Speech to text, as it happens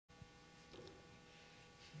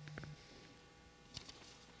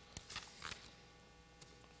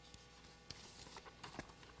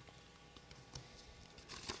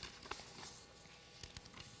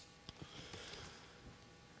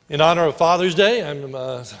In honor of Father's Day,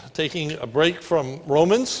 I'm taking a break from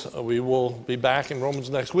Romans. We will be back in Romans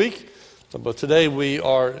next week. But today we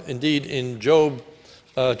are indeed in Job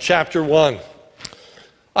chapter 1.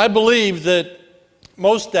 I believe that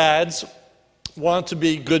most dads want to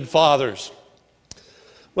be good fathers.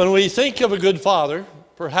 When we think of a good father,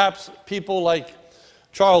 perhaps people like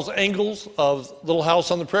Charles Ingalls of Little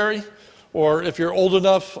House on the Prairie, or if you're old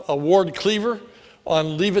enough, Ward Cleaver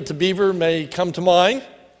on Leave It to Beaver may come to mind.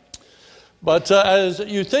 But as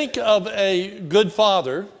you think of a good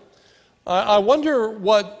father, I wonder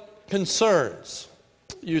what concerns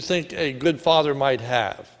you think a good father might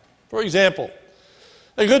have. For example,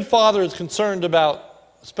 a good father is concerned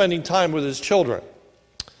about spending time with his children.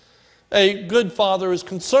 A good father is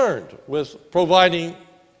concerned with providing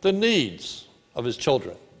the needs of his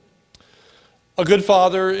children. A good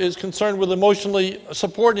father is concerned with emotionally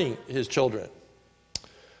supporting his children.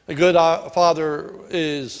 A good father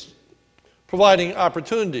is providing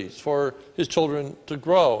opportunities for his children to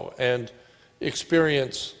grow and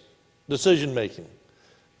experience decision-making.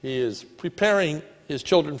 He is preparing his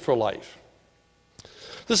children for life.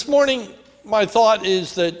 This morning, my thought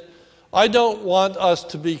is that I don't want us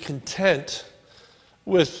to be content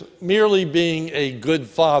with merely being a good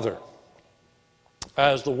father,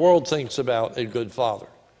 as the world thinks about a good father.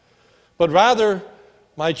 But rather,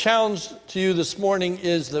 my challenge to you this morning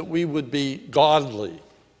is that we would be godly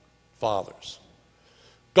fathers.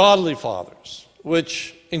 Godly fathers,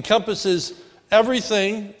 which encompasses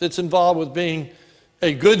everything that's involved with being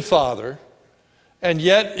a good father, and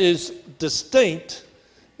yet is distinct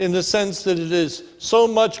in the sense that it is so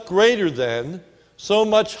much greater than, so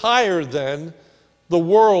much higher than the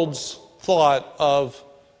world's thought of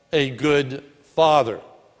a good father.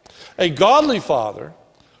 A godly father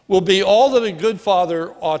will be all that a good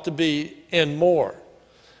father ought to be and more.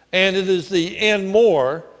 And it is the and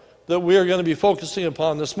more that we are going to be focusing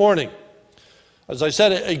upon this morning. As I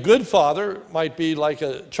said, a good father might be like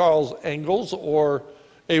a Charles Ingalls or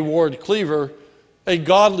a Ward Cleaver. A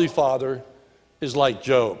godly father is like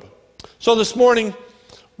Job. So this morning,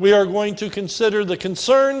 we are going to consider the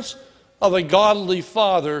concerns of a godly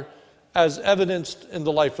father as evidenced in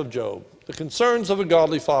the life of Job. The concerns of a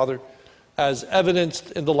godly father as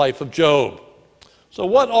evidenced in the life of Job. So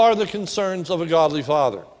what are the concerns of a godly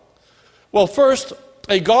father? Well, first,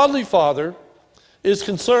 a godly father is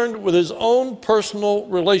concerned with his own personal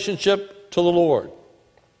relationship to the Lord.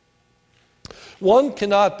 One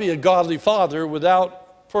cannot be a godly father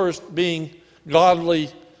without first being godly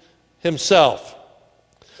himself.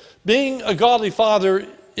 Being a godly father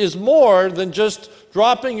is more than just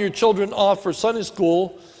dropping your children off for Sunday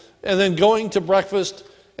school and then going to breakfast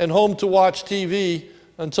and home to watch TV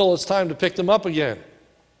until it's time to pick them up again.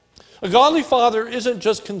 A godly father isn't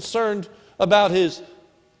just concerned about his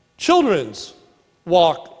children's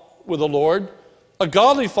walk with the Lord. A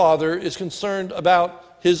godly father is concerned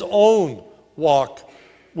about his own walk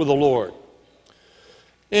with the Lord.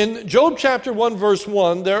 In Job chapter 1, verse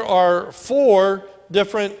 1, there are 4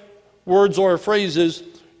 different words or phrases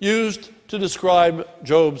used to describe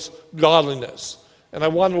Job's godliness. And I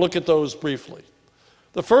want to look at those briefly.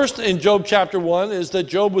 The first in Job chapter 1 is that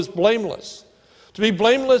Job was blameless. To be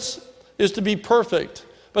blameless is to be perfect.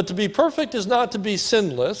 But to be perfect is not to be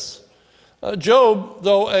sinless. Job,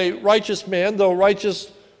 though a righteous man, though righteous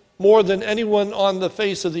more than anyone on the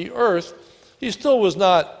face of the earth, he still was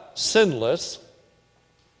not sinless.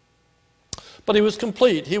 But he was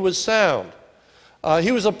complete. He was sound.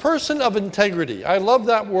 He was a person of integrity. I love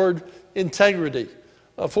that word, integrity,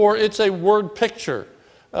 for it's a word picture.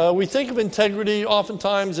 We think of integrity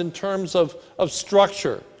oftentimes in terms of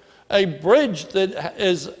structure. A bridge that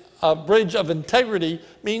is a bridge of integrity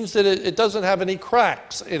means that it doesn't have any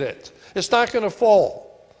cracks in it. It's not going to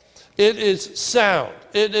fall. It is sound.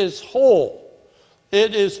 It is whole.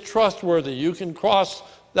 It is trustworthy. You can cross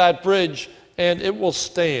that bridge and it will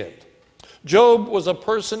stand. Job was a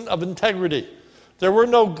person of integrity. There were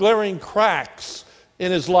no glaring cracks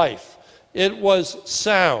in his life. It was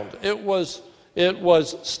sound. It was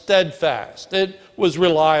steadfast. It was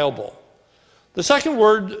reliable. The second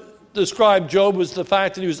word described Job was the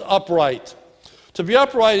fact that he was upright. To be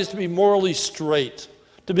upright is to be morally straight,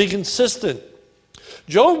 to be consistent.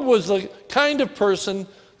 Job was the kind of person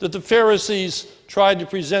that the Pharisees tried to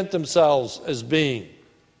present themselves as being.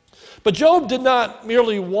 But Job did not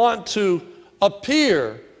merely want to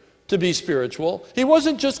appear to be spiritual. He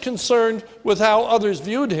wasn't just concerned with how others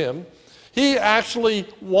viewed him. He actually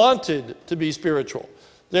wanted to be spiritual.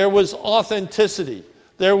 There was authenticity.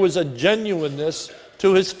 There was a genuineness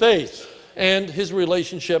to his faith and his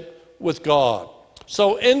relationship with God.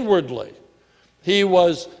 So inwardly, he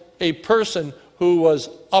was a person who was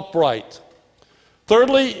upright.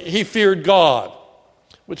 Thirdly, he feared God,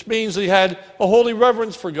 which means he had a holy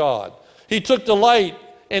reverence for God. He took delight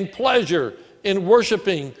and pleasure in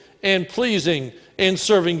worshiping and pleasing and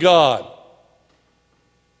serving God.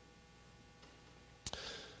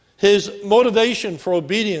 His motivation for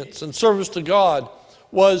obedience and service to God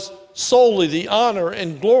was solely the honor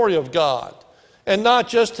and glory of God, and not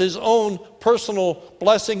just his own personal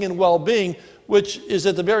blessing and well-being, which is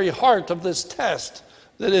at the very heart of this test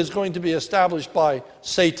that is going to be established by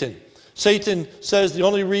Satan. Satan says the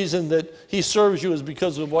only reason that he serves you is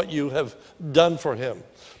because of what you have done for him.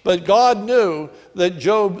 But God knew that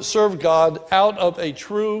Job served God out of a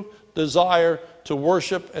true desire to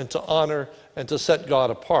worship and to honor and to set God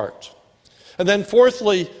apart. And then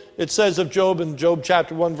fourthly, it says of Job in Job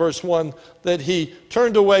chapter 1, verse 1, that he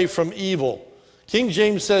turned away from evil. King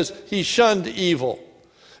James says he shunned evil.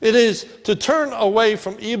 It is to turn away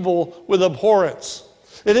from evil with abhorrence.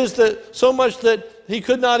 It is that so much that he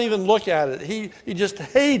could not even look at it. He just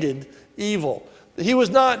hated evil. He was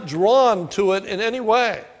not drawn to it in any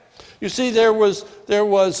way. You see, there was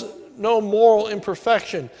no moral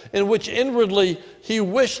imperfection in which inwardly he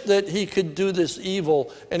wished that he could do this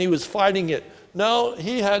evil and he was fighting it. No,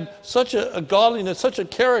 he had such a godliness, such a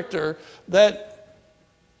character that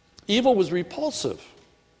evil was repulsive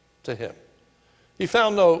to him. He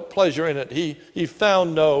found no pleasure in it. He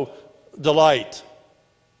found no delight.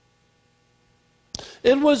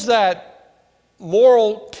 It was that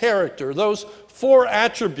moral character, those four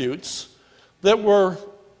attributes that were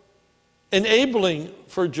enabling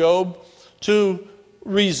for Job to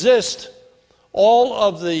resist all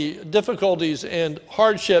of the difficulties and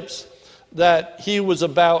hardships that he was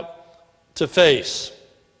about to face.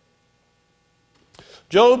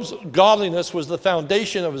 Job's godliness was the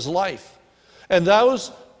foundation of his life, and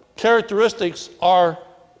those characteristics are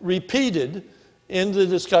repeated in the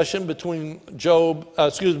discussion between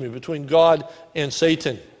between God and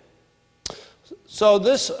Satan. So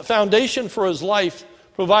this foundation for his life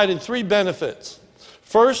provided three benefits.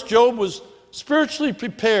 First, Job was spiritually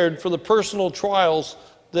prepared for the personal trials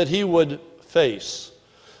that he would face.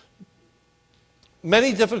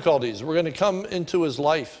 Many difficulties were going to come into his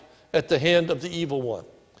life at the hand of the evil one.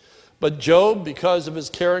 But Job, because of his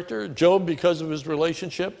character, Job, because of his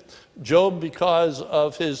relationship, Job, because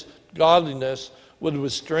of his godliness, would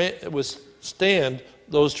withstand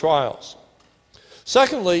those trials.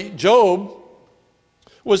 Secondly, Job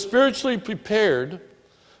was spiritually prepared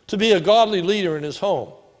to be a godly leader in his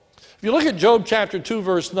home. If you look at Job chapter 2,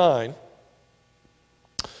 verse 9,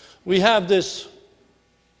 we have this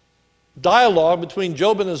dialogue between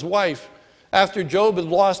Job and his wife after Job had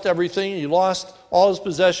lost everything. He lost all his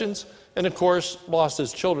possessions and, of course, lost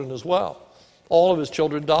his children as well. All of his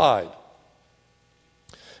children died.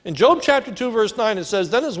 In Job chapter 2, verse 9, it says,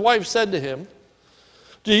 "Then his wife said to him,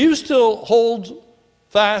 'Do you still hold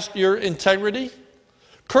fast your integrity?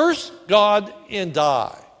 Curse God and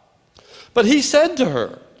die.' But he said to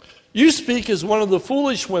her, 'You speak as one of the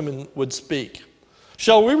foolish women would speak.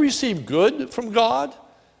 Shall we receive good from God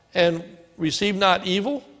and receive not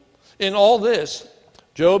evil?' In all this,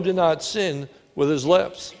 Job did not sin with his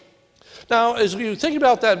lips." Now, as you think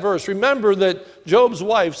about that verse, remember that Job's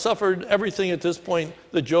wife suffered everything at this point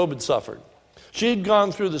that Job had suffered. She'd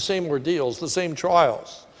gone through the same ordeals, the same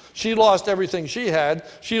trials. She lost everything she had.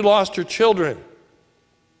 She lost her children.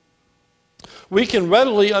 We can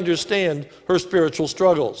readily understand her spiritual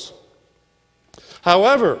struggles.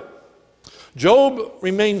 However, Job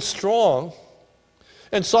remained strong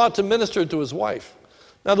and sought to minister to his wife.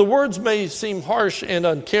 Now, the words may seem harsh and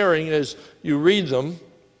uncaring as you read them,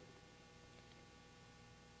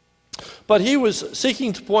 but he was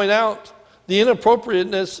seeking to point out the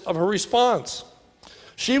inappropriateness of her response.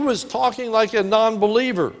 She was talking like a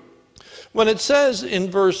non-believer. When it says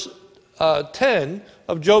in verse 10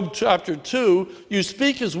 of Job chapter 2, "You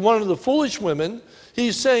speak as one of the foolish women,"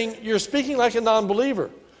 he's saying you're speaking like a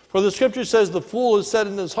non-believer. For the scripture says the fool has said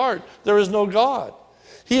in his heart, "There is no God."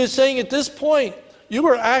 He is saying at this point, you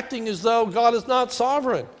are acting as though God is not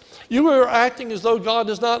sovereign. You are acting as though God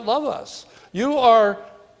does not love us. You are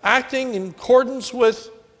acting in accordance with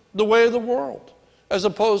the way of the world, as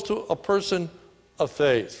opposed to a person of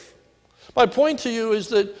faith. My point to you is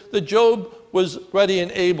that Job was ready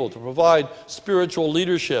and able to provide spiritual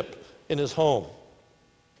leadership in his home.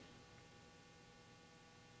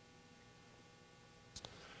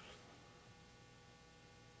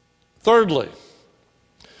 Thirdly,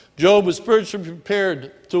 Job was spiritually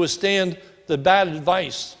prepared to withstand the bad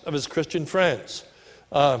advice of his Christian friends.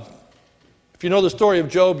 If you know the story of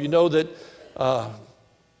Job, you know that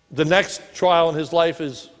the next trial in his life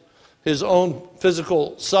is his own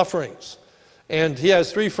physical sufferings. And he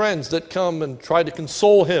has 3 friends that come and try to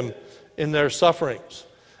console him in their sufferings.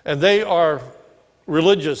 And they are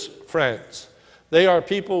religious friends. They are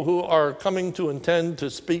people who are coming to intend to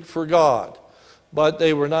speak for God, but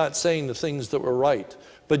they were not saying the things that were right.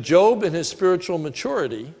 But Job, in his spiritual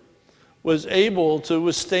maturity, was able to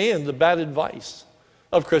withstand the bad advice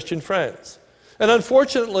of Christian friends. And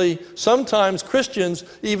unfortunately, sometimes Christians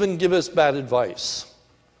even give us bad advice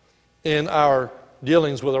in our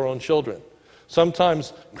dealings with our own children.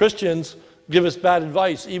 Sometimes Christians give us bad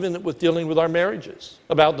advice even with dealing with our marriages,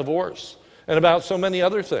 about divorce, and about so many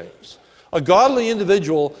other things. A godly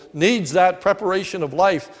individual needs that preparation of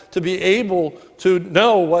life to be able to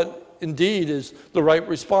know what indeed is the right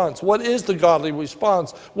response. What is the godly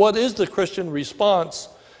response? What is the Christian response?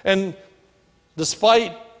 And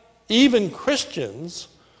despite even Christians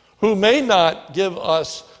who may not give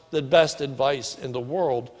us the best advice in the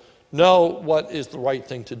world, know what is the right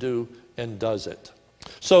thing to do and does it.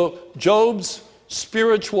 So Job's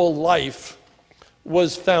spiritual life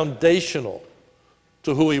was foundational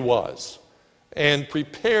to who he was and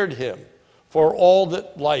prepared him for all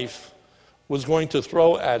that life was going to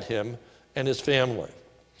throw at him and his family.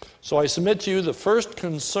 So I submit to you the first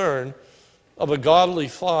concern of a godly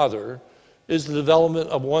father is the development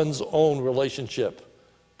of one's own relationship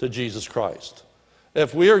to Jesus Christ.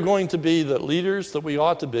 If we are going to be the leaders that we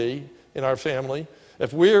ought to be in our family,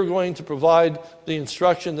 if we are going to provide the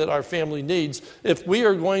instruction that our family needs, if we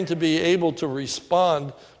are going to be able to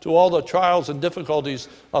respond to all the trials and difficulties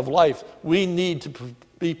of life, we need to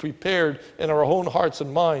be prepared in our own hearts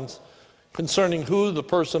and minds concerning who the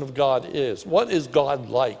person of God is. What is God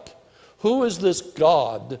like? Who is this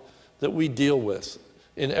God that we deal with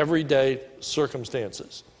in everyday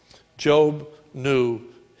circumstances? Job knew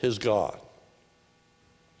his God.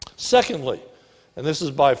 Secondly, and this is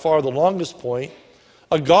by far the longest point,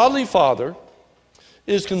 a godly father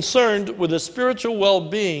is concerned with the spiritual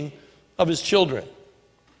well-being of his children.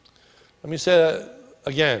 Let me say that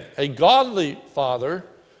again. A godly father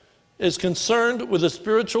is concerned with the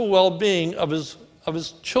spiritual well-being of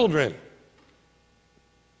his children.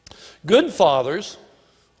 Good fathers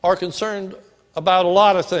are concerned about a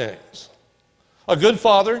lot of things. A good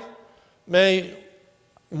father may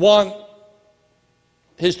want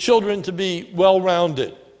his children to be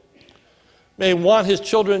well-rounded, may want his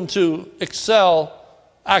children to excel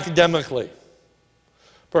academically,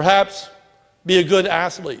 perhaps be a good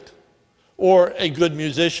athlete or a good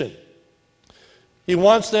musician. He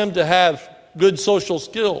wants them to have good social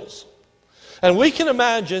skills. And we can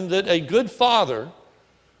imagine that a good father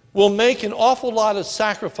will make an awful lot of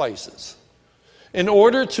sacrifices in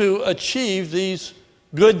order to achieve these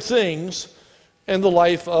good things in the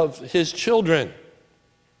life of his children.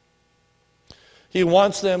 He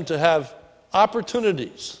wants them to have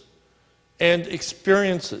opportunities and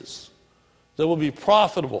experiences that will be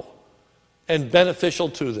profitable and beneficial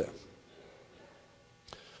to them.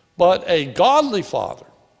 But a godly father,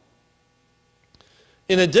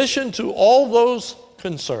 in addition to all those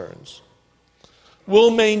concerns,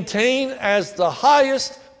 will maintain as the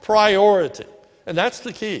highest priority, and that's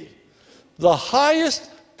the key, the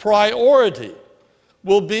highest priority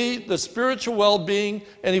will be the spiritual well-being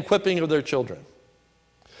and equipping of their children.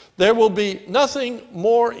 There will be nothing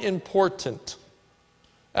more important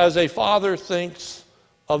as a father thinks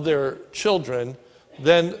of their children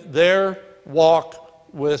than their walk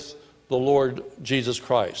with the Lord Jesus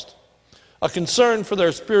Christ. A concern for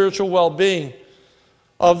their spiritual well-being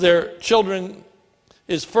of their children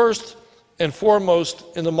is first and foremost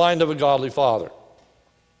in the mind of a godly father.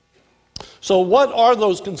 So what are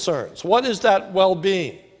those concerns? What is that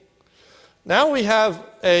well-being? Now we have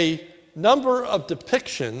a number of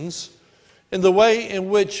depictions in the way in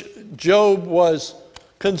which Job was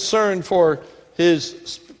concerned for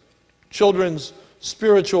his children's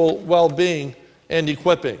spiritual well-being and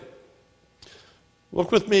equipping.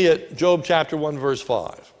 Look with me at Job chapter 1, verse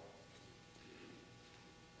 5.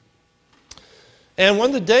 And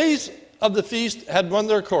when the days of the feast had run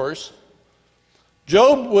their course,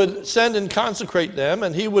 Job would send and consecrate them,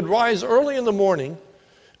 and he would rise early in the morning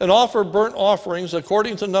and offer burnt offerings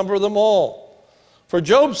according to the number of them all. For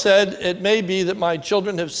Job said, "It may be that my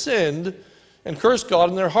children have sinned and cursed God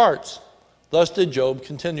in their hearts." Thus did Job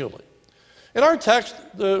continually. In our text,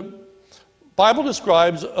 the Bible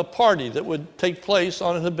describes a party that would take place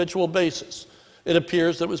on an habitual basis. It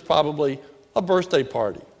appears that it was probably a birthday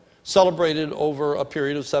party, celebrated over a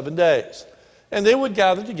period of 7 days. And they would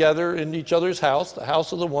gather together in each other's house, the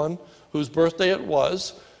house of the one whose birthday it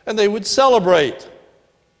was, and they would celebrate.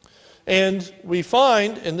 And we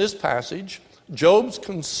find in this passage Job's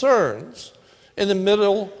concerns in the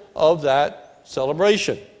middle of that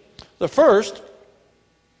celebration. The first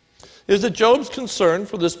is that Job's concern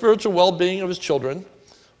for the spiritual well-being of his children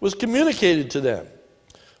was communicated to them.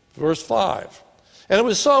 Verse 5. And it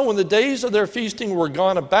was so when the days of their feasting were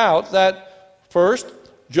gone about that first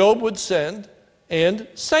Job would send and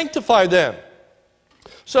sanctify them.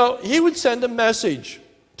 So he would send a message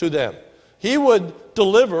to them. He would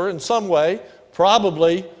deliver in some way,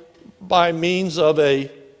 probably by means of a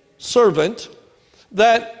servant,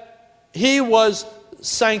 that he was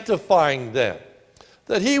sanctifying them,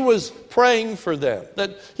 that he was praying for them,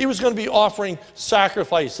 that he was going to be offering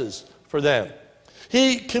sacrifices for them.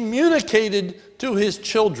 He communicated to his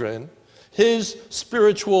children his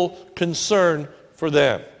spiritual concern for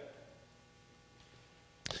them.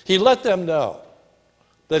 He let them know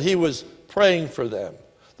that he was praying for them,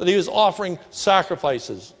 that he was offering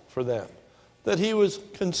sacrifices for them, that he was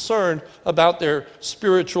concerned about their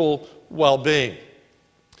spiritual well-being.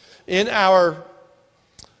 In our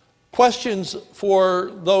questions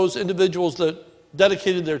for those individuals that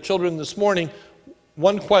dedicated their children this morning,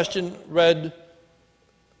 one question read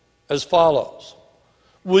as follows: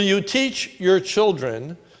 will you teach your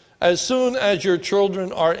children as soon as your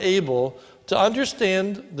children are able to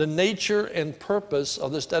understand the nature and purpose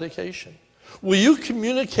of this dedication? Will you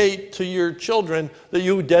communicate to your children that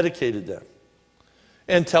you dedicated them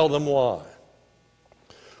and tell them why?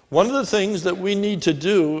 One of the things that we need to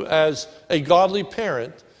do as a godly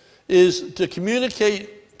parent is to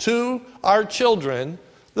communicate to our children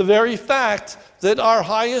the very fact that our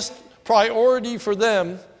highest priority for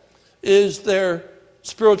them is their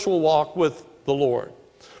spiritual walk with the Lord.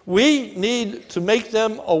 We need to make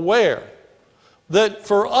them aware that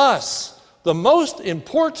for us, the most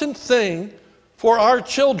important thing for our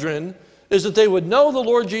children is that they would know the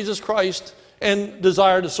Lord Jesus Christ and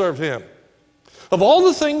desire to serve Him. Of all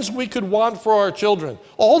the things we could want for our children,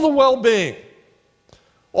 all the well-being,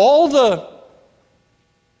 all the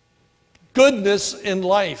goodness in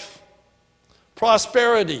life,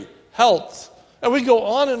 prosperity, health, and we go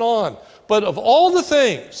on and on. But of all the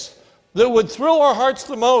things that would thrill our hearts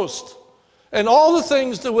the most, and all the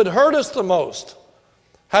things that would hurt us the most,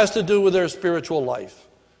 has to do with their spiritual life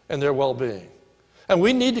and their well-being. And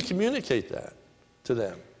we need to communicate that to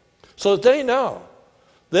them so that they know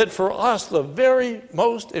that for us, the very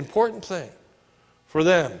most important thing for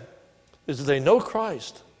them is that they know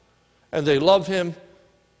Christ and they love Him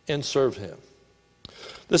and serve Him.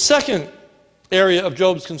 The second area of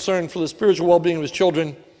Job's concern for the spiritual well-being of his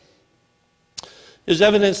children is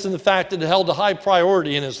evidenced in the fact that it held a high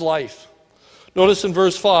priority in his life. Notice in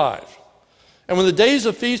verse 5, and when the days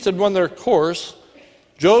of feast had run their course,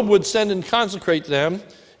 Job would send and consecrate them,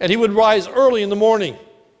 and he would rise early in the morning.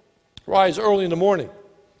 Rise early in the morning.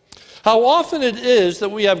 How often it is that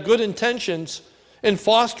we have good intentions in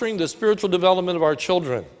fostering the spiritual development of our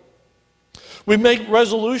children. We make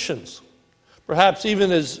resolutions, perhaps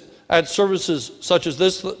even as at services such as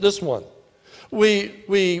this one.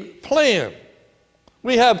 We plan.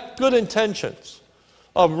 We have good intentions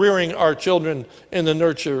of rearing our children in the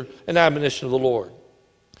nurture and admonition of the Lord.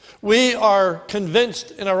 We are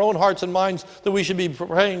convinced in our own hearts and minds that we should be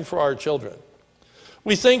praying for our children.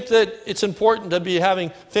 We think that it's important to be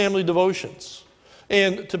having family devotions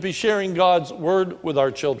and to be sharing God's word with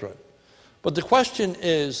our children. But the question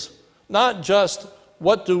is not just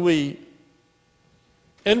what do we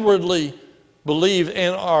inwardly believe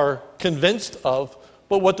and are convinced of,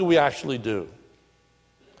 but what do we actually do?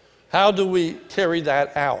 How do we carry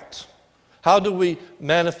that out? How do we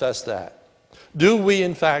manifest that? Do we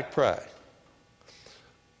in fact pray?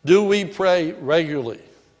 Do we pray regularly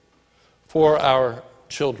for our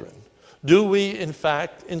children? Do we in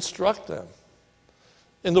fact instruct them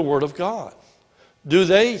in the Word of God? Do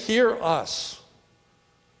they hear us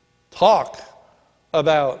talk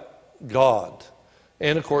about God?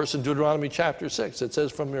 And of course in Deuteronomy chapter 6 it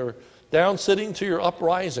says, from your down sitting to your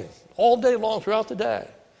uprising, all day long throughout the day,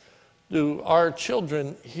 do our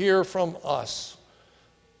children hear from us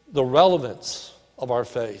the relevance of our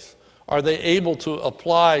faith? Are they able to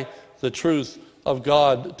apply the truth of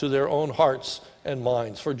God to their own hearts and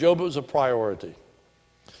minds? For Job, it was a priority.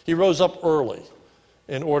 He rose up early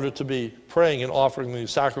in order to be praying and offering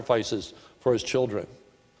these sacrifices for his children.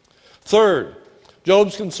 Third,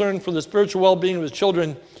 Job's concern for the spiritual well-being of his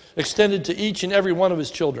children extended to each and every one of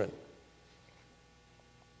his children.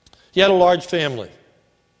 He had a large family,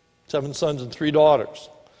 7 sons and 3 daughters.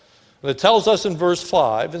 And it tells us in verse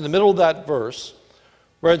 5, in the middle of that verse,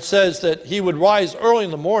 where it says that he would rise early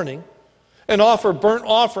in the morning and offer burnt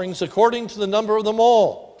offerings according to the number of them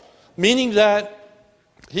all. Meaning that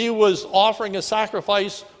he was offering a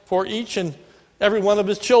sacrifice for each and every one of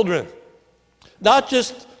his children. Not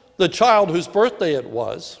just the child whose birthday it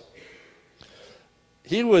was.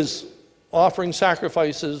 He was offering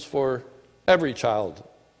sacrifices for every child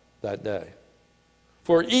that day,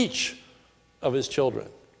 for each of his children.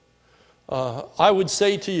 I would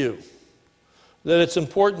say to you that it's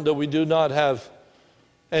important that we do not have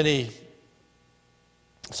any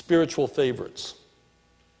spiritual favorites.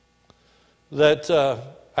 That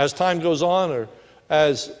as time goes on, or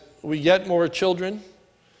as we get more children,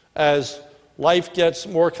 as life gets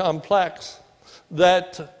more complex,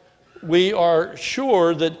 that we are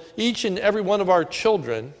sure that each and every one of our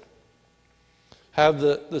children have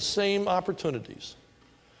the same opportunities.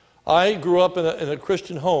 I grew up in a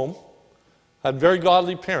Christian home, had very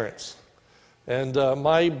godly parents, and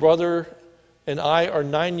my brother and I are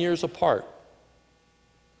 9 years apart.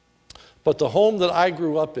 But the home that I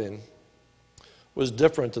grew up in was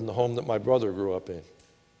different than the home that my brother grew up in.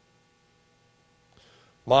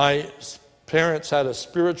 My parents had a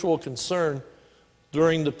spiritual concern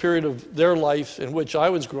during the period of their life in which I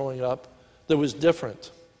was growing up that was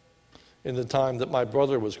different in the time that my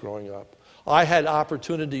brother was growing up. I had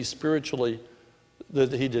opportunities spiritually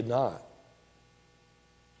that he did not.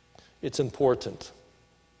 It's important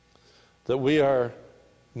that we are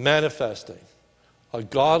manifesting a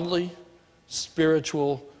godly,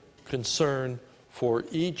 spiritual concern for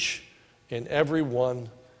each and every one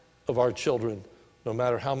of our children, no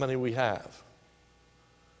matter how many we have.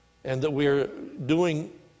 And that we are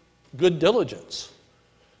doing good diligence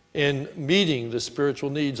in meeting the spiritual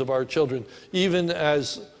needs of our children, even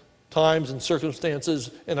as times and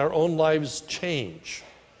circumstances in our own lives change.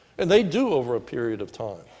 And they do over a period of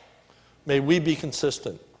time. May we be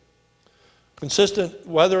consistent. Consistent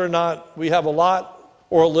whether or not we have a lot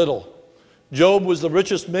or a little. Job was the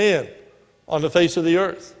richest man on the face of the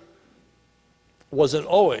earth. Wasn't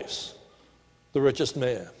always the richest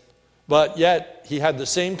man. But yet he had the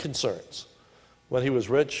same concerns when he was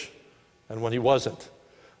rich and when he wasn't.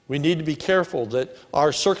 We need to be careful that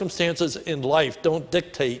our circumstances in life don't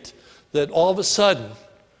dictate that all of a sudden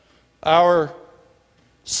our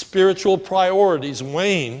spiritual priorities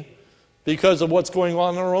wane because of what's going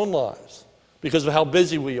on in our own lives, because of how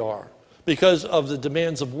busy we are, because of the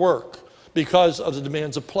demands of work, because of the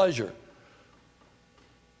demands of pleasure,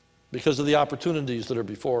 because of the opportunities that are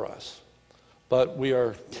before us. But we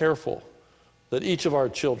are careful that each of our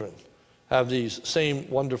children have these same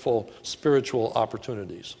wonderful spiritual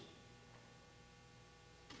opportunities.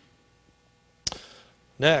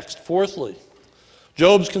 Next, fourthly,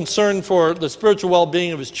 Job's concern for the spiritual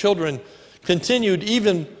well-being of his children continued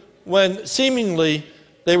even when seemingly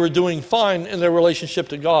they were doing fine in their relationship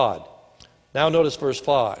to God. Now notice verse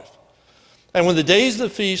 5. And when the days of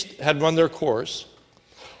the feast had run their course,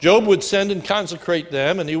 Job would send and consecrate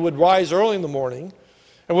them, and he would rise early in the morning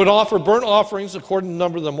and would offer burnt offerings according to the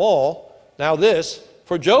number of them all. Now this,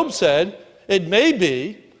 for Job said, it may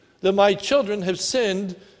be that my children have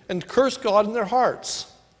sinned and cursed God in their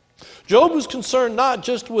hearts. Job was concerned not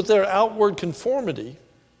just with their outward conformity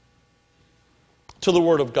to the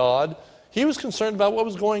Word of God. He was concerned about what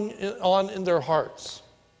was going on in their hearts.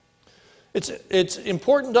 It's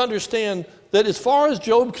important to understand that as far as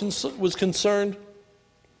Job was concerned,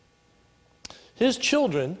 his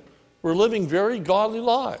children were living very godly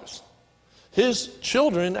lives. His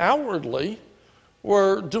children outwardly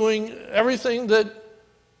were doing everything that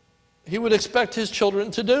he would expect his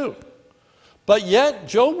children to do. But yet,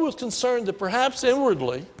 Job was concerned that perhaps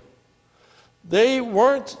inwardly, they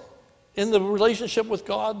weren't in the relationship with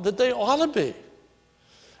God that they ought to be.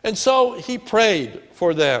 And so he prayed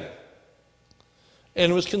for them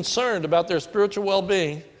and was concerned about their spiritual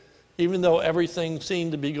well-being, even though everything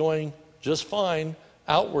seemed to be going just fine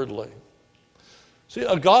outwardly. See,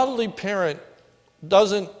 a godly parent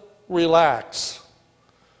doesn't relax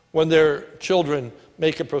when their children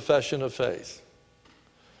make a profession of faith.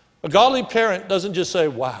 A godly parent doesn't just say,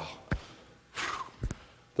 wow,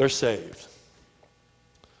 they're saved.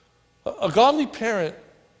 A godly parent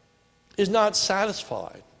is not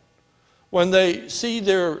satisfied when they see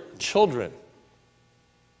their children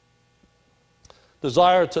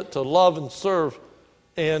desire to love and serve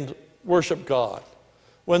and worship God.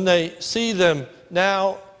 When they see them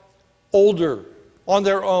now older, on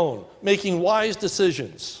their own, making wise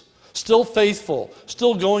decisions, still faithful,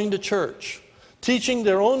 still going to church, teaching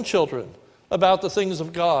their own children about the things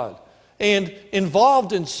of God, and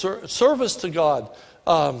involved in service to God,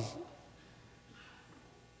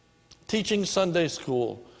 teaching Sunday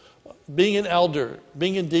school, being an elder,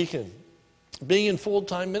 being a deacon, being in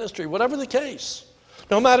full-time ministry, whatever the case.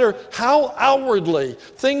 no matter how outwardly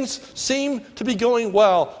things seem to be going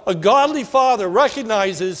well, a godly father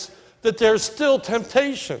recognizes that there's still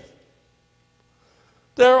temptation.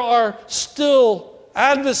 There are still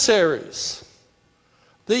adversaries.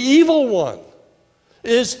 The evil one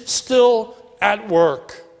is still at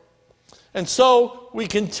work. And so we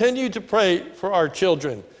continue to pray for our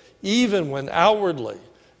children, even when outwardly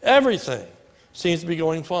everything seems to be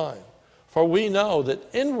going fine. For we know that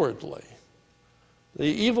inwardly the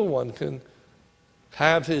evil one can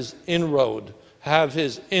have his inroad, have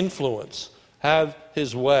his influence, have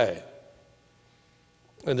his way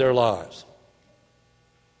in their lives.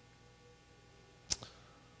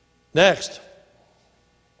 Next,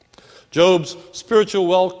 Job's spiritual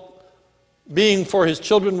well-being for his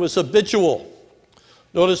children was habitual.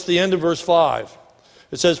 Notice the end of verse 5.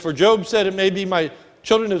 It says, "For Job said, it may be my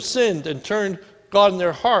children have sinned and turned God in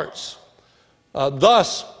their hearts.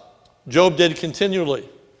 Thus, Job did continually."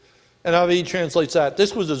 NIV translates that.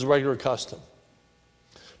 This was his regular custom.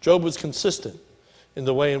 Job was consistent in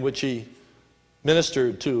the way in which he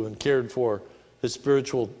ministered to and cared for his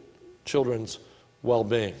spiritual children's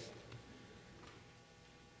well-being.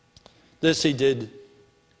 This he did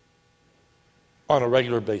on a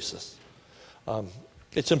regular basis.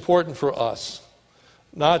 It's important for us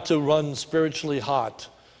not to run spiritually hot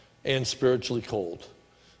and spiritually cold,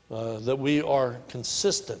 that we are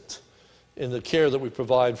consistent in the care that we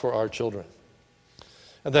provide for our children.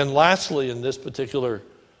 And then lastly, in this particular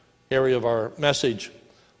area of our message,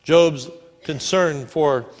 Job's concern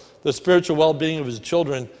for the spiritual well-being of his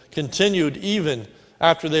children continued even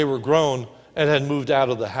after they were grown and had moved out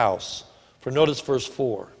of the house. For notice verse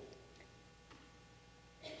 4.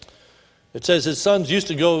 It says, his sons used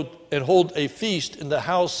to go and hold a feast in the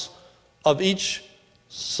house of each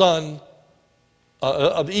son,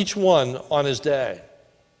 of each one on his day.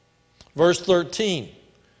 Verse 13.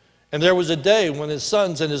 And there was a day when his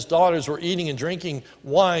sons and his daughters were eating and drinking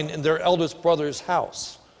wine in their eldest brother's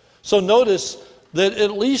house. So notice that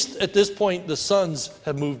at least at this point the sons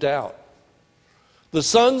have moved out. The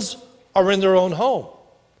sons are in their own home.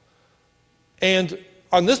 And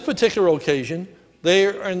on this particular occasion, they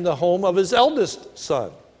are in the home of his eldest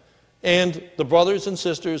son. And the brothers and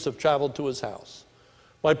sisters have traveled to his house.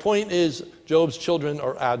 My point is, Job's children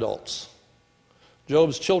are adults.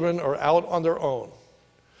 Job's children are out on their own.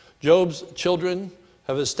 Job's children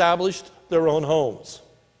have established their own homes.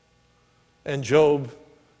 And Job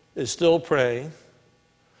is still praying,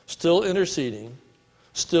 still interceding,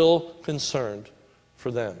 still concerned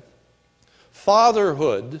for them.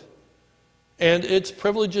 Fatherhood and its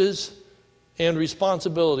privileges and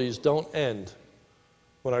responsibilities don't end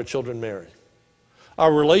when our children marry.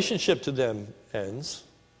 Our relationship to them ends.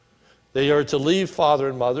 They are to leave father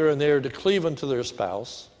and mother, and they are to cleave unto their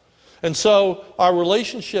spouse. And so our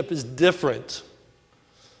relationship is different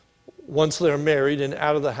once they're married and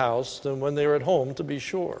out of the house than when they're at home, to be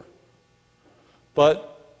sure.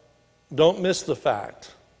 But don't miss the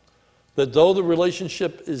fact that though the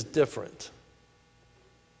relationship is different,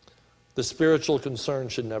 the spiritual concern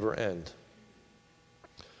should never end.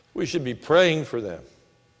 We should be praying for them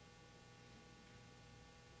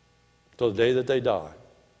till the day that they die.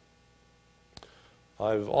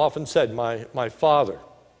 I've often said my father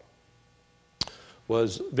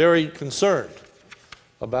was very concerned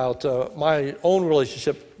about my own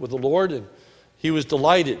relationship with the Lord, and he was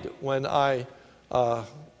delighted when I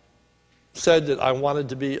said that I wanted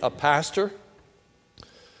to be a pastor.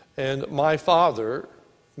 And my father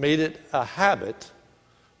made it a habit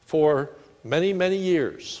for many, many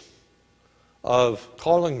years of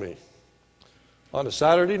calling me on a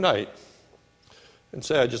Saturday night and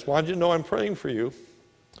say, I just wanted you to know I'm praying for you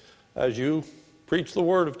as you preach the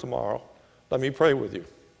word of tomorrow. Let me pray with you.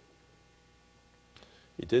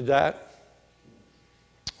 He did that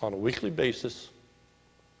on a weekly basis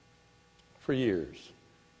for years.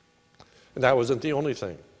 And that wasn't the only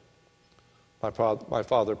thing my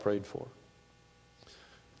father prayed for.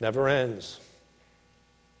 Never ends.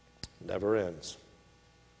 Never ends.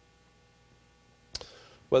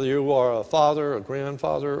 Whether you are a father, a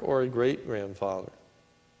grandfather, or a great-grandfather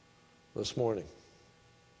this morning,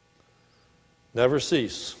 never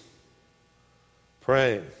cease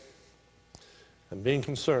praying and being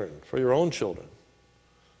concerned for your own children,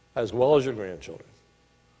 as well as your grandchildren,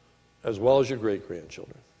 as well as your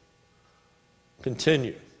great-grandchildren.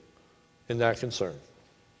 Continue in that concern.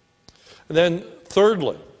 And then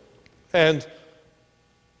thirdly, and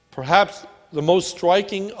perhaps the most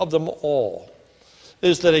striking of them all,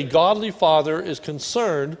 is that a godly father is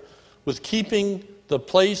concerned with keeping the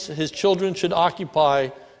place his children should occupy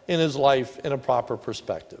in his life in a proper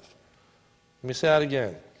perspective. Let me say that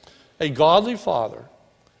again. A godly father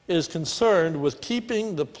is concerned with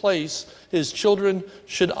keeping the place his children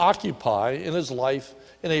should occupy in his life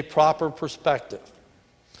in a proper perspective.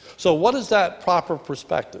 So what is that proper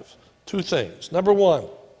perspective? Two things. Number one,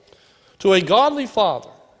 to a godly father,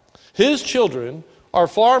 his children are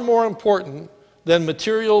far more important than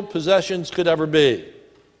material possessions could ever be.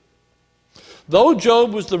 Though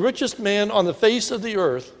Job was the richest man on the face of the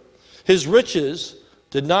earth, his riches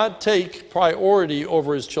did not take priority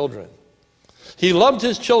over his children. He loved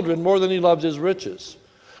his children more than he loved his riches.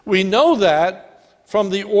 We know that from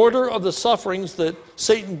the order of the sufferings that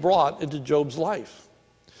Satan brought into Job's life.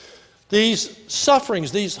 These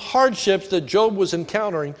sufferings, these hardships that Job was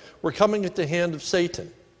encountering were coming at the hand of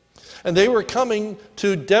Satan. And they were coming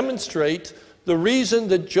to demonstrate the reason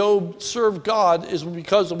that Job served God is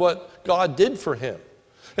because of what God did for him.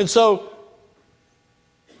 And so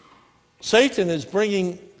Satan is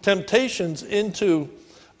bringing temptations into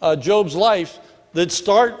Job's life that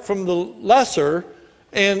start from the lesser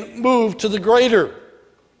and move to the greater.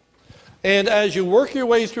 And as you work your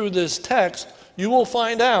way through this text, you will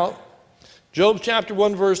find out, Job chapter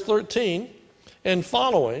 1, verse 13 and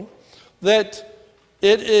following, that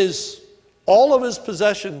it is all of his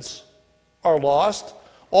possessions are lost,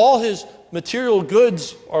 all his material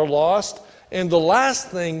goods are lost, and the last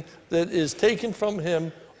thing that is taken from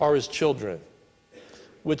him are his children,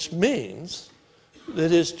 which means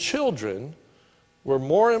that his children were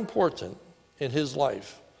more important in his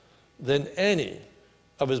life than any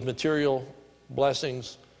of his material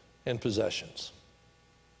blessings and possessions.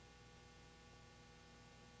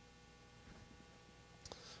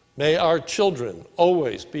 May our children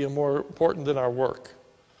always be more important than our work.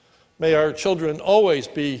 May our children always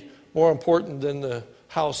be more important than the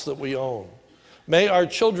house that we own. May our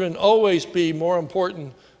children always be more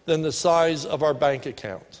important than the size of our bank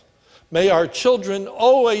account. May our children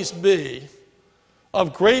always be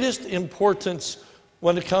of greatest importance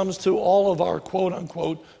when it comes to all of our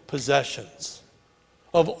quote-unquote possessions.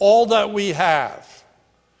 Of all that we have,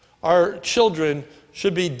 our children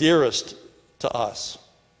should be dearest to us.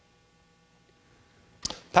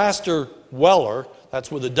 Pastor Weller, that's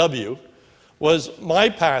with a W, was my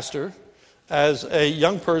pastor as a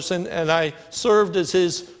young person, and I served as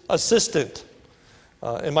his assistant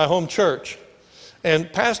in my home church.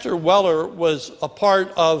 And Pastor Weller was a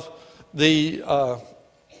part of the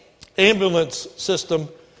ambulance system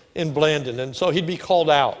in Blandon, and so he'd be called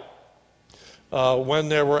out when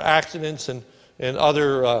there were accidents and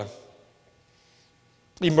other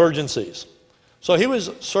emergencies. So he was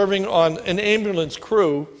serving on an ambulance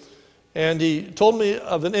crew, and he told me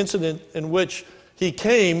of an incident in which he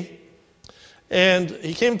came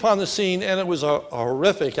upon the scene, and it was a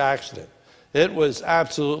horrific accident. It was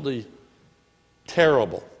absolutely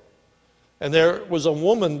terrible. And there was a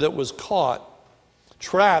woman that was caught,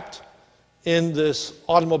 trapped in this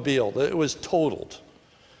automobile. It was totaled.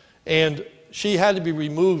 And she had to be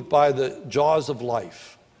removed by the jaws of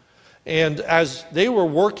life. And as they were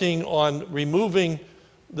working on removing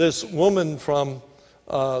this woman from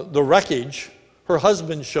the wreckage, her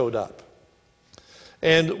husband showed up.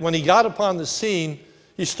 And when he got upon the scene,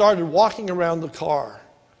 he started walking around the car.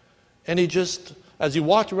 And he just, as he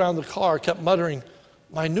walked around the car, kept muttering,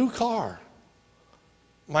 "My new car.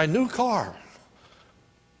 My new car."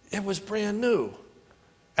 It was brand new.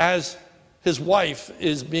 As his wife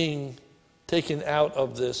is being taken out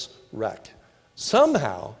of this wreck.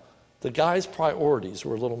 Somehow, the guy's priorities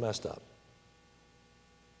were a little messed up.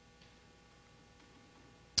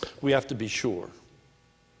 We have to be sure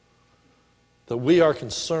that we are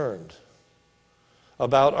concerned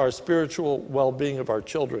about our spiritual well-being of our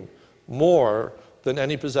children more than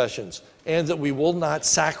any possessions, and that we will not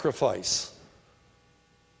sacrifice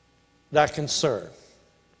that concern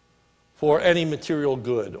for any material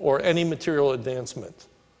good or any material advancement.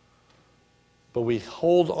 But we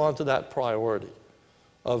hold on to that priority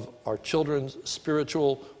of our children's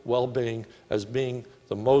spiritual well-being as being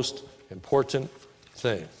the most important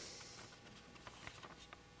thing.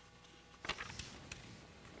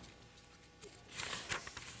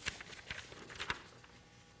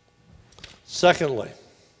 Secondly,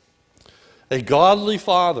 a godly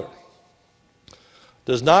father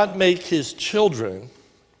does not make his children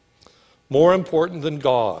more important than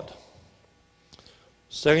God.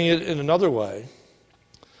 Saying it in another way,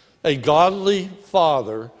 a godly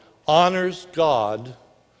father honors God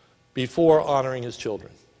before honoring his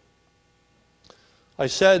children. I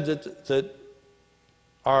said that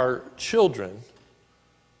our children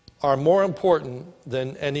are more important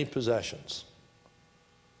than any possessions.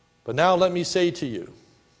 But now let me say to you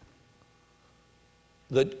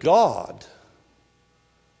that God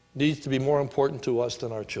needs to be more important to us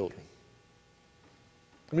than our children.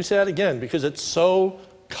 Let me say that again, because it's so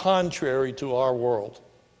contrary to our world.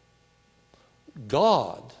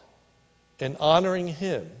 God and honoring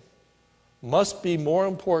Him must be more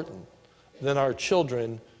important than our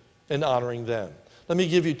children and honoring them. Let me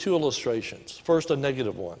give you two illustrations. First, a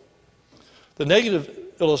negative one. The negative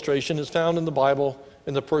illustration is found in the Bible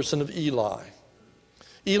in the person of Eli.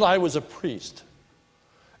 Eli was a priest,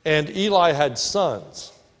 and Eli had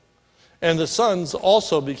sons. And the sons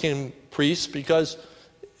also became priests because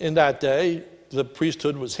in that day, the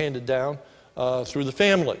priesthood was handed down through the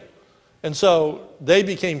family. And so they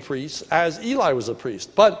became priests as Eli was a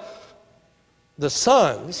priest. But the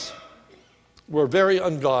sons were very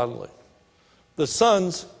ungodly. The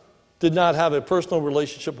sons did not have a personal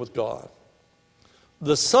relationship with God.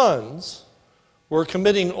 The sons were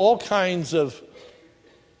committing all kinds of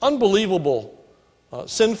unbelievable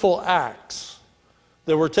sinful acts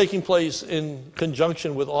that were taking place in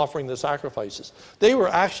conjunction with offering the sacrifices. They were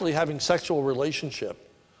actually having sexual relationship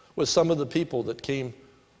with some of the people that came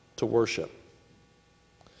to worship.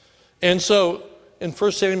 And so in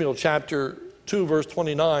 1 Samuel chapter 2, verse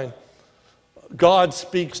 29, God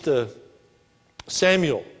speaks to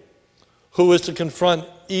Samuel, who is to confront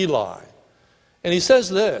Eli. And he says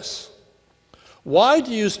this, "Why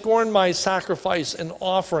do you scorn my sacrifice and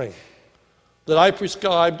offering that I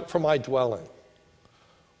prescribed for my dwelling?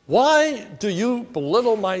 Why do you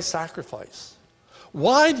belittle my sacrifice?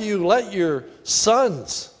 Why do you let your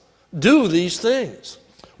sons do these things?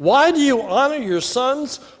 Why do you honor your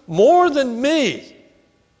sons more than me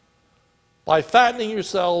by fattening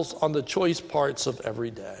yourselves on the choice parts of every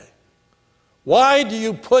day? Why do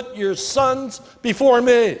you put your sons before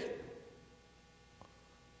me?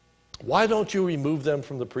 Why don't you remove them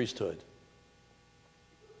from the priesthood?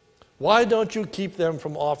 Why don't you keep them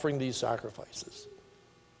from offering these sacrifices?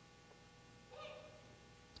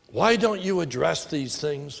 Why don't you address these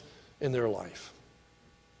things in their life?"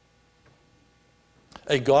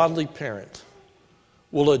 A godly parent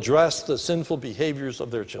will address the sinful behaviors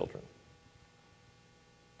of their children.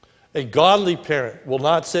 A godly parent will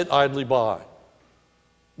not sit idly by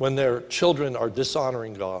when their children are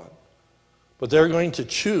dishonoring God, but they're going to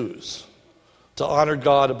choose to honor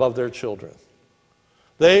God above their children.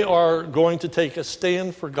 They are going to take a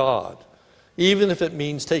stand for God, even if it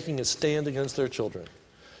means taking a stand against their children,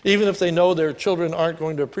 even if they know their children aren't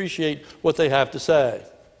going to appreciate what they have to say.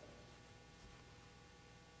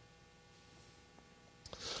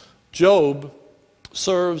 Job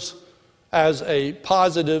serves as a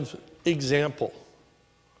positive example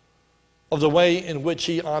of the way in which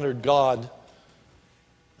he honored God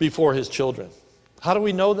before his children. How do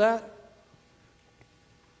we know that?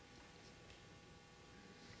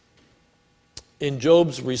 In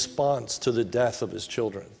Job's response to the death of his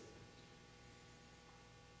children.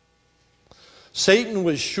 Satan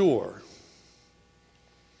was sure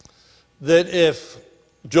that if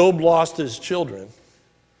Job lost his children,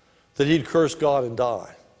 that he'd curse God and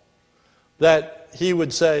die. That he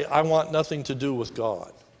would say, "I want nothing to do with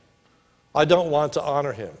God. I don't want to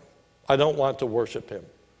honor him. I don't want to worship him."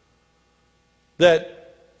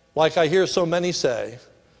 That, like I hear so many say,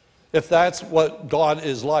 if that's what God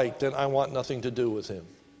is like, then I want nothing to do with him.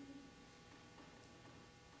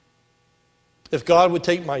 If God would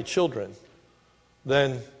take my children,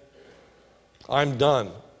 then I'm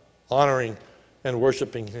done honoring and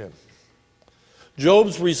worshiping him.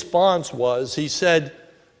 Job's response was, he said,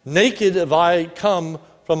 "Naked have I come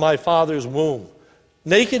from my father's womb.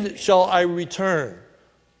 Naked shall I return.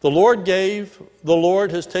 The Lord gave, the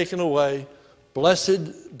Lord has taken away.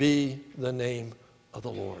 Blessed be the name of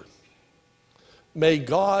the Lord." May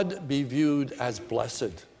God be viewed as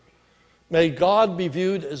blessed. May God be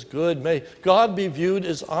viewed as good. May God be viewed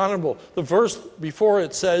as honorable. The verse before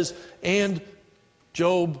it says, "And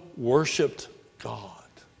Job worshiped God."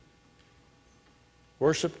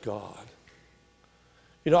 Worshiped God.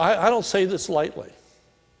 You know, I don't say this lightly.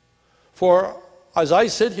 For as I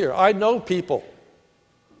sit here, I know people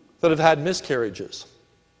that have had miscarriages.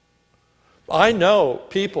 I know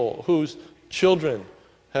people whose children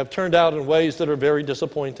have turned out in ways that are very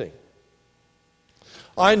disappointing.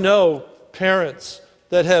 I know parents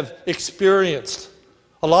that have experienced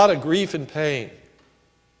a lot of grief and pain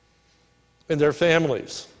in their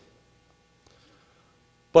families.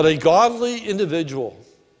 But a godly individual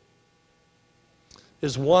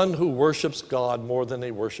is one who worships God more than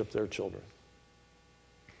they worship their children.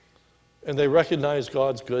 And they recognize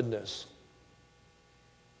God's goodness,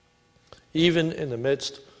 even in the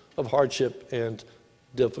midst of hardship and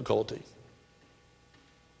difficulty.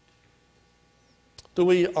 Do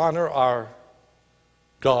we honor our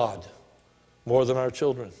God more than our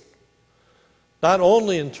children. Not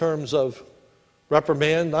only in terms of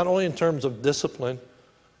reprimand, not only in terms of discipline,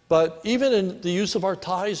 but even in the use of our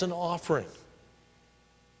tithes and offering.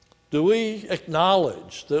 Do we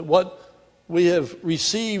acknowledge that what we have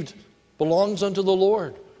received belongs unto the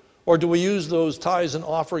Lord? Or do we use those tithes and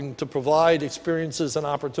offering to provide experiences and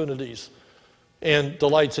opportunities and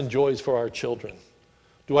delights and joys for our children?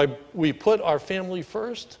 Do we put our family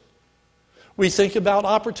first? We think about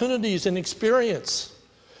opportunities and experience.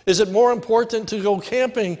 Is it more important to go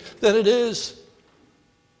camping than it is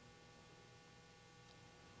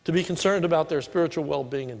to be concerned about their spiritual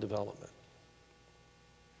well-being and development?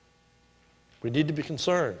 We need to be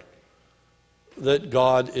concerned that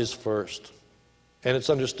God is first, and it's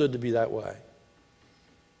understood to be that way.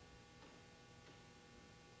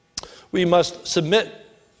 We must submit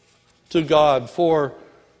to God for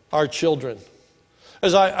our children.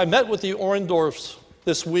 As I met with the Orendorfs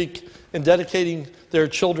this week in dedicating their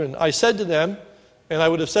children, I said to them, and I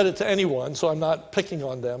would have said it to anyone, so I'm not picking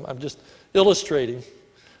on them, I'm just illustrating.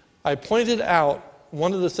 I pointed out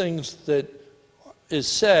one of the things that is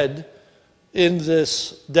said in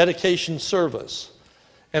this dedication service,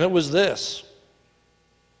 and it was this.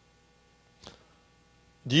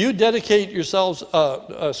 Do you dedicate yourselves,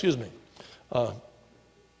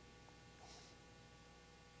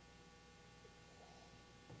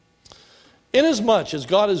 inasmuch as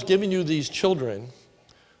God has given you these children,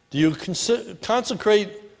 do you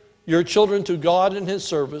consecrate your children to God in His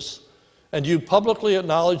service, and do you publicly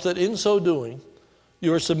acknowledge that in so doing,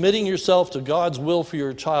 you are submitting yourself to God's will for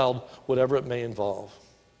your child, whatever it may involve?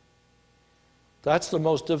 That's the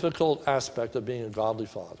most difficult aspect of being a godly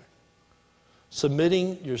father.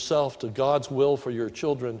 Submitting yourself to God's will for your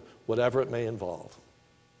children, whatever it may involve.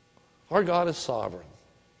 Our God is sovereign.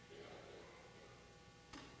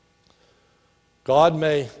 God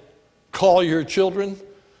may call your children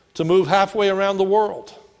to move halfway around the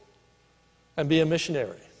world and be a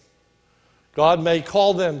missionary. God may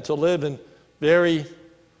call them to live in very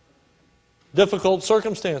difficult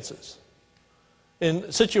circumstances,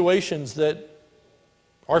 in situations that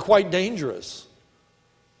are quite dangerous.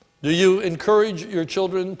 Do you encourage your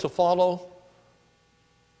children to follow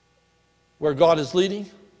where God is leading?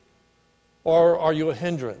 Or are you a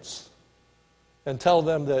hindrance and tell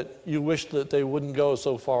them that you wish that they wouldn't go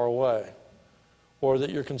so far away, or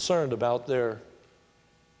that you're concerned about their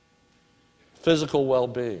physical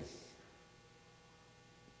well-being?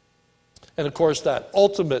 And of course, that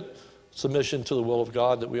ultimate submission to the will of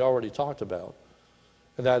God that we already talked about,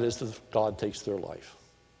 and that is that God takes their life.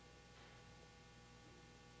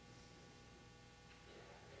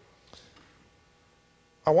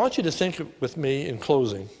 I want you to think with me in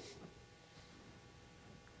closing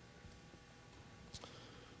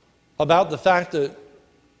about the fact that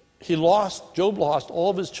Job lost all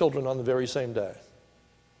of his children on the very same day.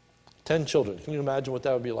 10 children. Can you imagine what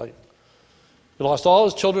that would be like? He lost all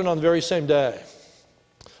his children on the very same day.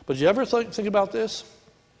 But did you ever think about this?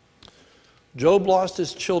 Job lost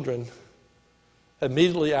his children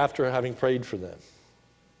immediately after having prayed for them.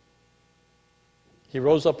 He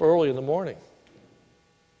rose up early in the morning.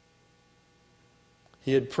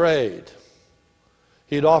 He had prayed.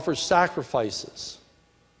 He had offered sacrifices.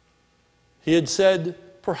 He had said,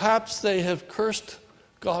 perhaps they have cursed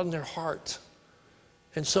God in their heart.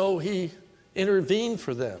 And so he intervened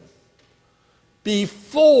for them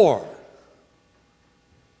before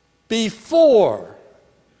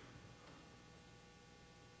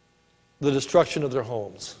the destruction of their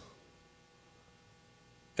homes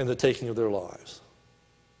and the taking of their lives.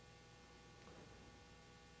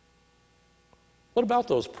 What about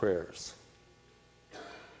those prayers?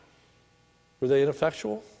 Were they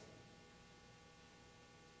ineffectual?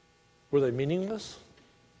 Were they meaningless?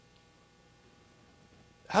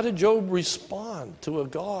 How did Job respond to a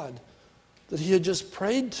God that he had just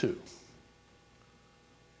prayed to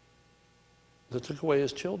that took away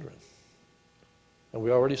his children? And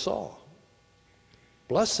we already saw.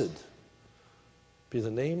 Blessed be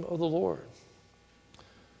the name of the Lord.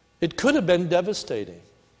 It could have been devastating.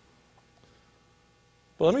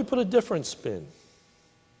 But let me put a different spin.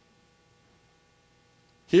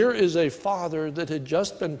 Here is a father that had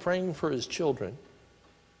just been praying for his children.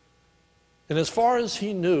 And as far as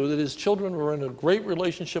he knew that his children were in a great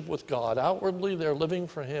relationship with God, outwardly they're living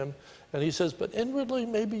for him. And he says, but inwardly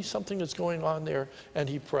maybe something is going on there, and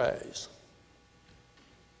he prays.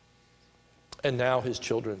 And now his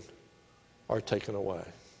children are taken away.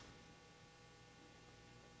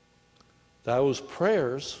 Those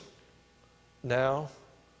prayers now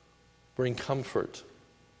bring comfort.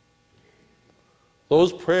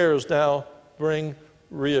 Those prayers now bring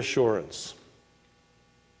reassurance.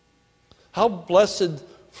 How blessed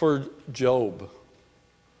for Job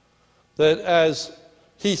that as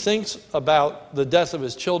he thinks about the death of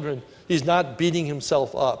his children, he's not beating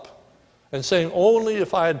himself up and saying, only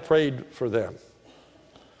if I had prayed for them,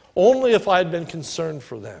 only if I had been concerned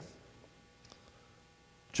for them.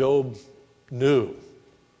 Job knew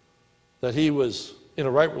that he was in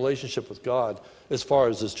a right relationship with God as far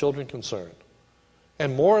as his children concerned.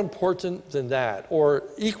 And more important than that, or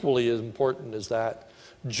equally as important as that,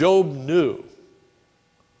 Job knew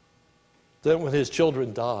that when his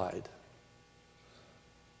children died,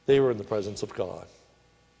 they were in the presence of God.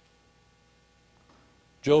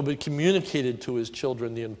 Job had communicated to his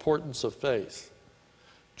children the importance of faith.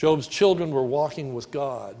 Job's children were walking with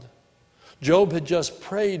God. Job had just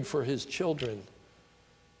prayed for his children,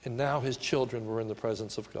 and now his children were in the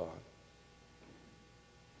presence of God.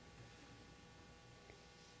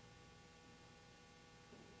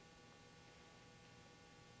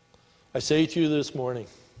 I say to you this morning,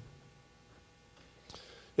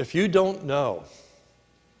 if you don't know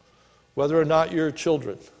whether or not your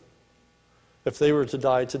children, if they were to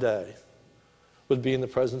die today, would be in the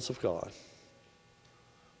presence of God,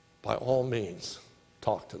 by all means,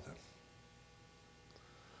 talk to them.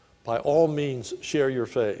 By all means, share your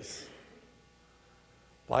faith.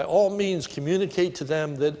 By all means, communicate to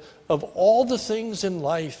them that of all the things in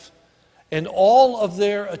life and all of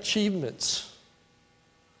their achievements,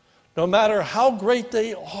 no matter how great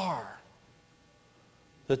they are,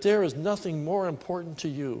 that there is nothing more important to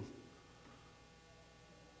you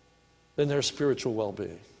than their spiritual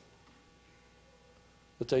well-being.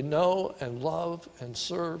 That they know and love and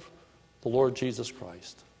serve the Lord Jesus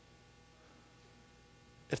Christ.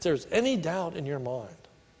 If there's any doubt in your mind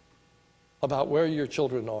about where your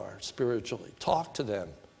children are spiritually, talk to them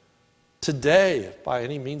today, if by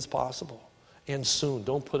any means possible, and soon.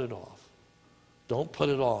 Don't put it off. Don't put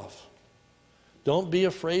it off. Don't be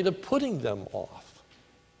afraid of putting them off.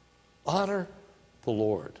 Honor the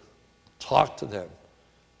Lord. Talk to them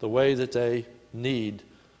the way that they need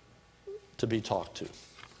to be talked to.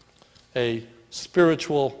 A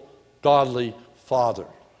spiritual, godly father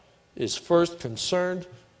is first concerned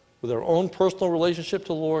with their own personal relationship to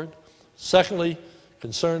the Lord. Secondly,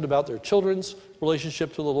 concerned about their children's relationship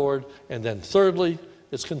to the Lord. And then thirdly,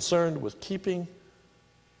 is concerned with keeping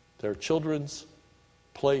their children's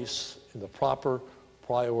place in the proper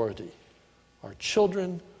priority. Our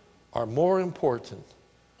children are more important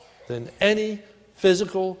than any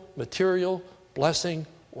physical, material blessing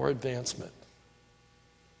or advancement.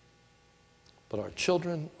 But our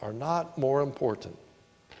children are not more important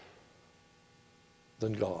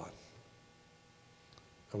than God.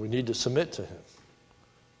 And we need to submit to Him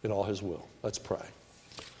in all His will. Let's pray.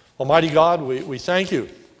 Almighty God, we thank you.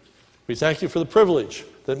 We thank you for the privilege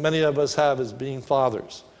that many of us have as being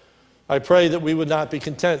fathers. I pray that we would not be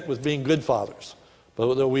content with being good fathers,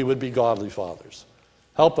 but that we would be godly fathers.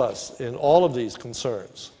 Help us in all of these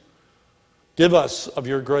concerns. Give us of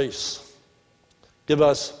your grace. Give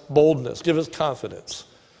us boldness. Give us confidence.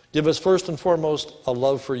 Give us first and foremost a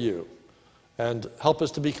love for you. And help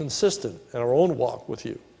us to be consistent in our own walk with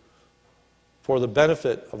you for the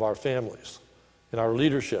benefit of our families, in our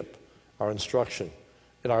leadership, our instruction,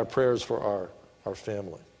 in our prayers for our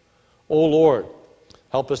family. Oh Lord,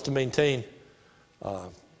 help us to maintain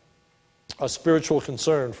a spiritual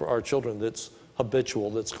concern for our children that's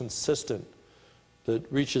habitual, that's consistent,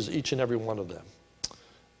 that reaches each and every one of them.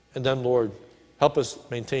 And then, Lord, help us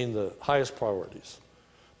maintain the highest priorities.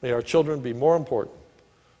 May our children be more important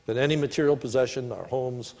than any material possession, our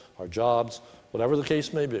homes, our jobs, whatever the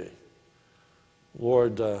case may be.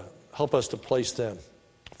 Lord, help us to place them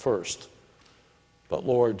first, but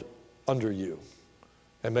Lord, under you.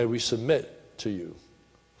 And may we submit to you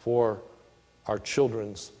for our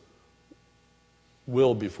children's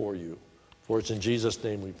will before you. For it's in Jesus'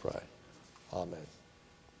 name we pray. Amen.